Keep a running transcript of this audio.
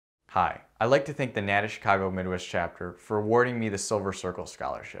Hi, I'd like to thank the NATA Chicago Midwest chapter for awarding me the Silver Circle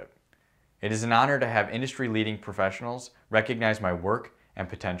Scholarship. It is an honor to have industry-leading professionals recognize my work and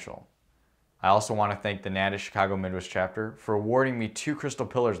potential. I also want to thank the NATA Chicago Midwest chapter for awarding me 2 Crystal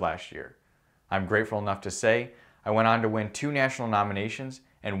Pillars last year. I'm grateful enough to say I went on to win 2 national nominations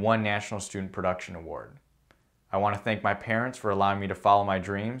and 1 National Student Production Award. I want to thank my parents for allowing me to follow my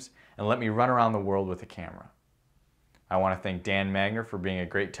dreams and let me run around the world with a camera. I want to thank Dan Magner for being a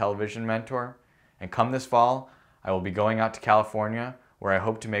great television mentor, and come this fall, I will be going out to California where I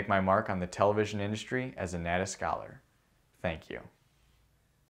hope to make my mark on the television industry as a NATA scholar. Thank you.